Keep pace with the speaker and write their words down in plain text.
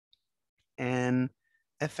then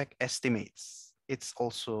effect estimates. It's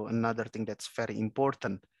also another thing that's very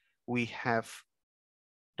important. We have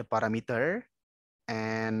the parameter,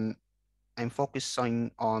 and I'm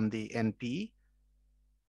focusing on the NP.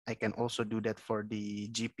 I can also do that for the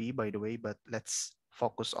GP, by the way, but let's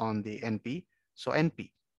focus on the NP. So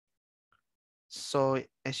NP. So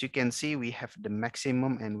as you can see, we have the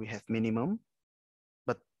maximum and we have minimum.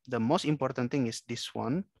 But the most important thing is this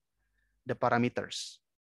one, the parameters.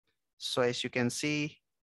 So as you can see,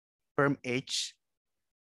 perm H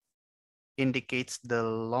indicates the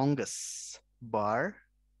longest bar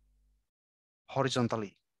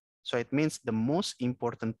horizontally. So it means the most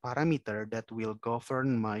important parameter that will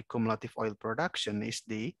govern my cumulative oil production is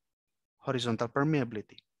the horizontal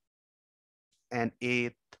permeability. And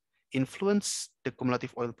it influences the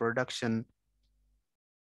cumulative oil production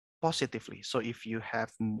positively. So if you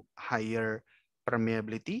have higher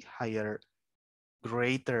permeability,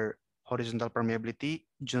 greater horizontal permeability,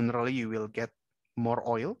 generally you will get more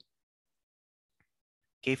oil.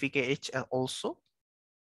 KVKH also,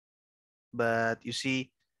 but you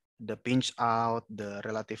see the pinch out, the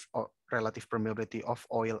relative permeability of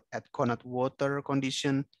oil at Conant water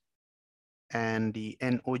condition, and the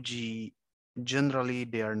NOG, generally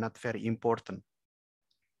they are not very important.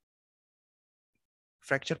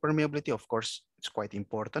 Fracture permeability, of course, it's quite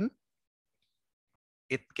important.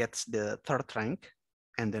 It gets the third rank,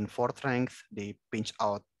 and then fourth rank, they pinch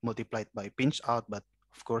out multiplied by pinch out, but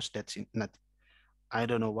of course that's not, I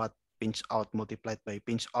don't know what pinch out multiplied by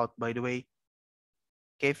pinch out, by the way.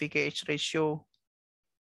 KVKH ratio,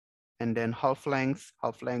 and then half length,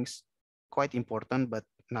 quite important, but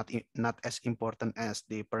not as important as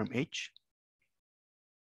the perm H.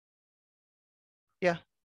 Yeah,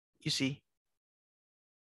 you see.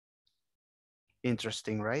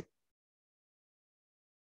 Interesting, right?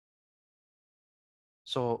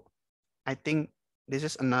 So I think this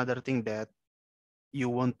is another thing that you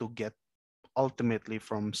want to get ultimately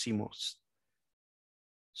from CMOS.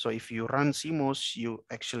 So if you run CMOS, you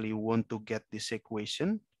actually want to get this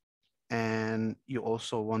equation, and you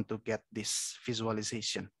also want to get this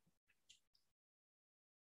visualization.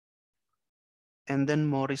 And then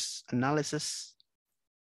Morris analysis,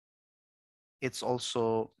 it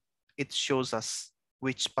shows us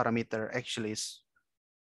which parameter actually is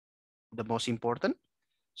the most important.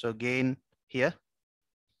 So again, here,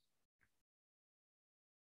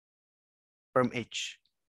 perm H.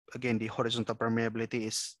 Again, the horizontal permeability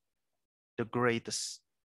is the greatest,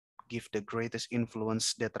 give the greatest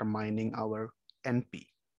influence determining our NP.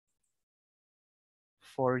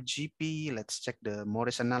 For GP, let's check the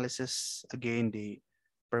Morris analysis. Again, the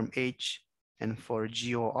perm H. And for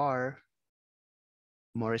GOR,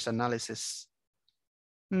 Morris analysis,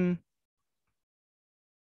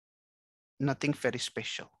 nothing very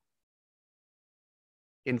special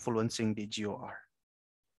influencing the GOR.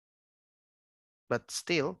 But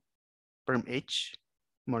still, perm H,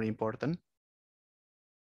 more important.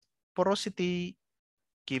 Porosity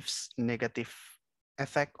gives negative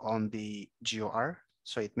effect on the GOR.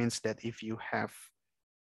 So it means that if you have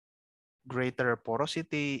greater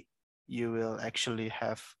porosity, you will actually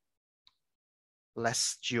have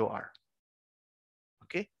less GOR.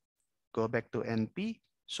 Okay, go back to NP,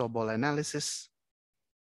 Sobol analysis.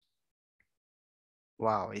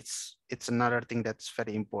 Wow, it's another thing that's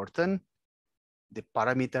very important, the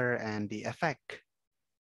parameter and the effect.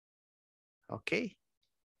 Okay,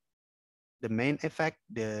 the main effect,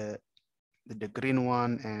 the green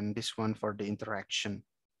one, and this one for the interaction.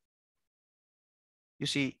 You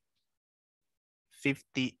see,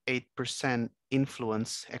 58%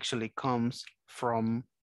 influence actually comes from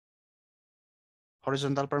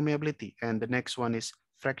horizontal permeability, and the next one is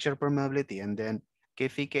fracture permeability, and then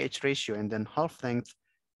KVKH ratio, and then half length,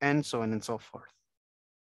 and so on and so forth.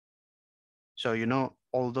 So, you know,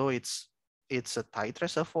 although it's a tight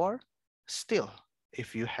reservoir, still,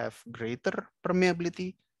 if you have greater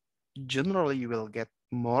permeability, generally you will get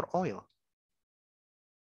more oil.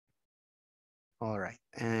 All right,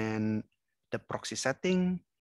 and the proxy setting,